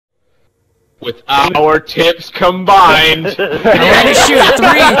With our tips combined. We're gonna shoot. 3.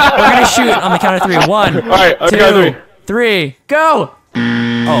 We're gonna shoot on the count of 3. 1, Alright, 2, 3, go!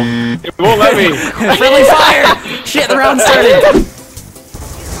 Oh. It won't let me. Friendly fire! Shit, the round started!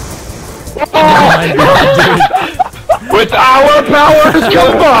 Oh my god, dude. With our powers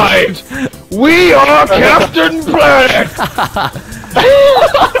combined, we are Captain Planet!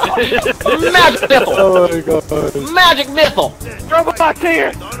 Magic missile! Oh my god. Magic missile! Robot's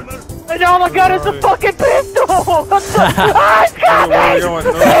here! And all I got is a fucking pistol! It's coming!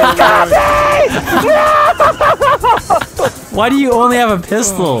 Why do you only have a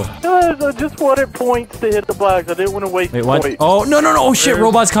pistol? I just wanted points to hit the blacks. I didn't want to waste Wait, what? points. Oh, no, no, no. Oh, shit.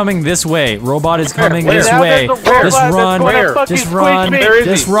 Robot's coming this way. Robot is coming this Now way. there's a robot Just that's run. gonna fucking Just run. squeeze me. Where is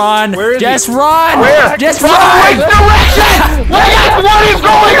Just he? run. Where is Just he? run. Where? Just Which run. direction? What is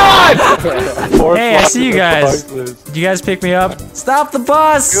going on? Hey, I see you guys. Did you guys pick me up? Stop the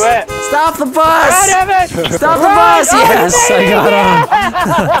bus. Do it. Stop the bus. God damn it! Stop the bus. Yes, I got him.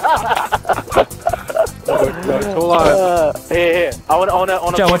 Hold on. Here. I want to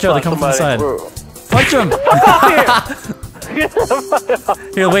Watch out, watch out. They come from the side. Punch him.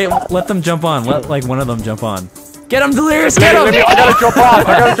 Here, wait. Let them jump on. Let, like, one of them jump on. Get him, Delirious. Get him. I gotta jump off.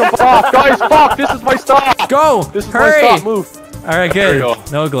 I gotta jump off. Guys, fuck. This is my stop. Go. This is Hurry. my stop. Move. All right, good. There we go.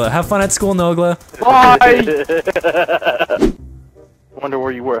 Nogla. Have fun at school, Nogla. Bye. Wonder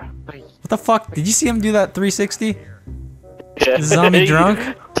where you were. What the fuck? Did you see him do that 360? Yeah. Is zombie drunk?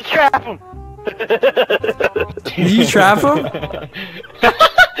 Trap him! Did you trap him?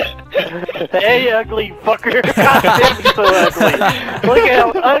 Hey, ugly fucker! God damn, he's so ugly! Look at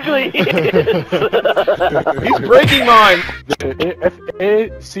how ugly he is! He's breaking mine. F,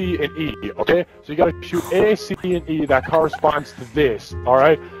 A, C, and E, okay? So you gotta shoot A, C, and E that corresponds to this,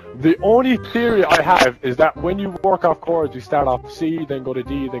 alright? The only theory I have is that when you work off chords, you start off C, then go to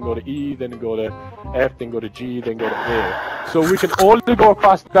D, then go to E, then go to F, then go to G, then go to A. So we can only go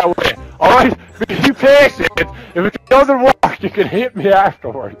across that way, alright? But if you pace it, if it doesn't work, you can hit me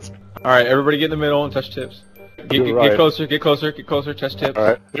afterwards. Alright, everybody get in the middle and touch tips. Get closer, get closer, get closer, touch tips.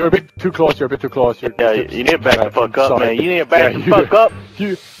 Alright, you're a bit too close, you're a bit too close. Yeah, you need to back the fuck up, man. You need to back the fuck up.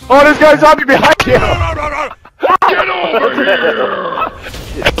 Oh, this guy's zombie behind you! Get over here!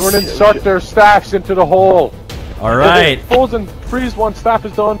 Everyone insert their staffs into the hole. All right. Frozen, freeze, one staff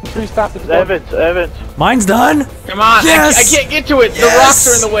is done, three staff is done. Evans. Mine's done. Come on, Yes! I can't get to it. Yes! The rocks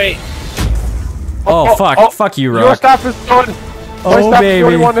are in the way. Oh, fuck. Fuck you, Your Rock. staff is done. My Oh, staff's the baby.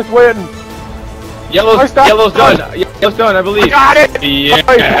 only one that's waiting. Yellow's done. Yellow's done, I believe. Got it!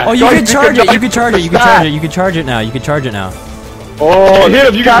 Yeah. Oh, you Guys, can charge it. You can charge it. You can charge it. You can charge it now. You can charge it now. Oh, hit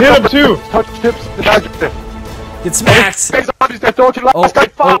him. You can hit him too. Touch tips. Get smacked. Don't you last guy?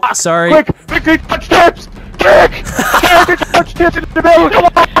 Oh, sorry. Quick, quickly, touch tips. Quick, touch tips in the middle. Come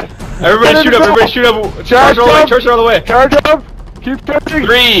on. Everybody shoot up. Everybody shoot up. Charge all the way. Charge all the way. Charge up. Keep charging.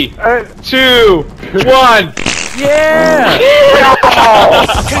 3, 2, 1. Yeah.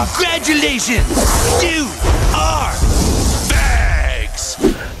 Congratulations! You are bags!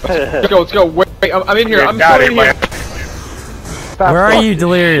 Let's go. Let's go. Wait, I'm in here. I'm Got in it, here. Where are you,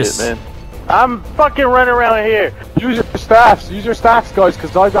 Delirious? Shit, man. I'm fucking running around here. Use your staffs. Use your staffs, guys,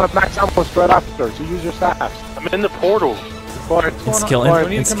 because I got a max ammo straight after. So use your staffs. I'm in the portal. Insta-kill, Fine.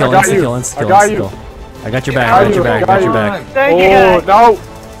 insta-kill, I got you. insta-kill, insta-kill, I got you. insta-kill. I got your back, I got your back, I got your back. Thank you, Oh, guys. no.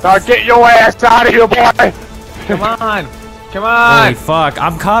 Now get your ass out of here, boy. Come on. Come Holy on. fuck,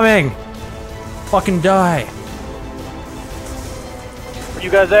 I'm coming! Fucking die. Where you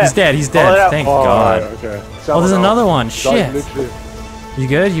guys at? He's dead, he's Oh, dead, yeah. thank Oh, god. okay. Oh, there's another one, shit. Literally. You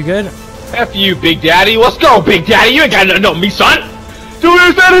good, you good? F you, Big Daddy. Let's go, Big Daddy. You ain't got nothing on me, son.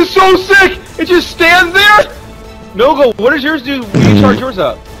 Dude, that is so sick. It just stands there. Nogo, what does yours do when you charge yours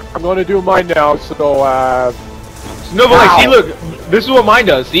up? I'm gonna do mine now, so No, but like, see, look, this is what mine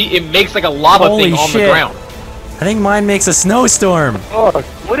does. See, it makes like a lava Holy thing on shit. the ground. I think mine makes a snowstorm. oh,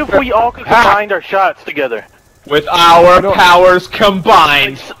 What if we all could combine our shots together? With our powers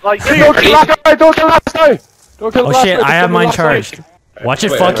combined. Like, don't kill that guy! Don't kill that guy! Don't kill Oh that shit, guy, I have don't kill mine that guy. charged. Watch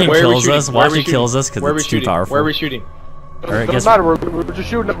it Wait, fucking where are we kills shooting? us. Where are Watch we it kills shooting? us because Where are we it's too shooting? powerful. Where are we shooting? Alright, Doesn't guess matter, we're just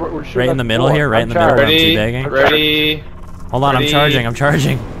shooting. We're shooting right in the middle here, right in the middle. Ready? Teabagging. Ready? Hold on, I'm Ready? charging, I'm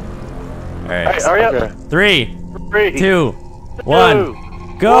charging. hey, Alright. hurry up. Okay. 3, 3, 2, 1,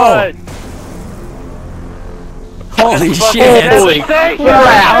 1. go! Holy shit! Holy Thank you.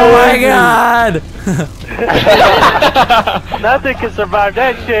 crap! Oh my god! Nothing can survive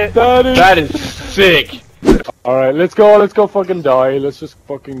that shit. That is sick. Alright, let's go fucking die. Let's just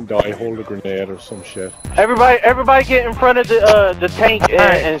fucking die. Hold a grenade or some shit. Everybody get in front of the tank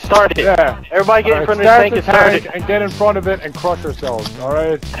and start it. Yeah. Everybody get in Alright, front of the tank and start it. and get in front of it and crush yourselves.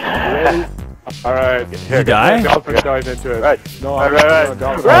 Alright? Ready? Alright. Did you die? Dolphin dive into it. Right. No, Right. no,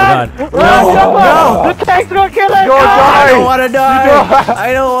 Dolphin. God. Run! No! The tank's gonna kill us! Don't I die! don't wanna die!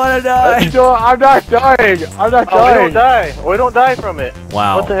 I don't wanna die! I'm not dying! I'm not Oh, we dying! don't die. We don't die from it.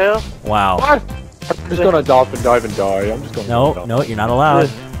 Wow. What the hell? Wow. What? I'm just gonna dolphin dive and die. I'm just gonna. No, no, you're not allowed.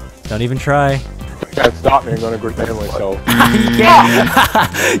 Don't even try. You can't stop me. I'm gonna grenade myself.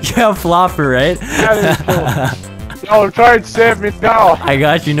 You have flopper, right? No, try and save me now! I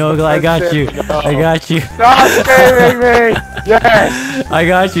got you, Nogla, I got you. I got you. Stop saving me! Yes! I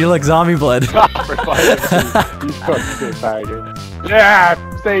got you, look, zombie blood. For fucking sake. You fucking faggot. Yeah!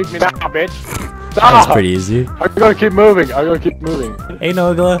 Save me now, bitch! Stop! That's pretty easy. I'm gonna keep moving. I'm gonna keep moving. Hey,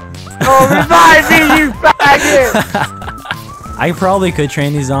 Nogla. Oh, revive me, you faggot! I probably could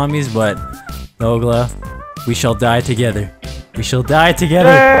train these zombies, but Nogla, we shall die together. We shall die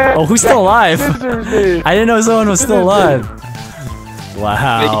together. Oh, who's still alive? Scissors me. I didn't know someone was still alive.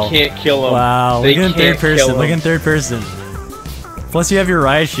 Wow. They can't kill him. Wow. They Look in third can't kill person. Look him. in third person. Plus, you have your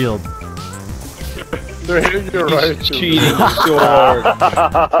riot shield. They're hitting you right. He's cheating so hard.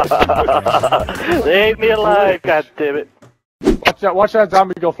 They ate me alive, god damn it. Watch that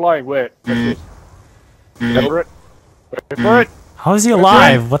zombie go flying. Wait. Wait for it. Wait for it. How is he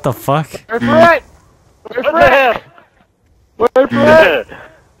alive? What the fuck? Wait for it. Wait What for the it. hell? Wait for it.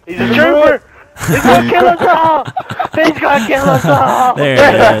 He's a trooper! He's gonna kill us all! He's gonna kill us all! There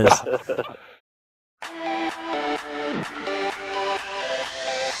it is.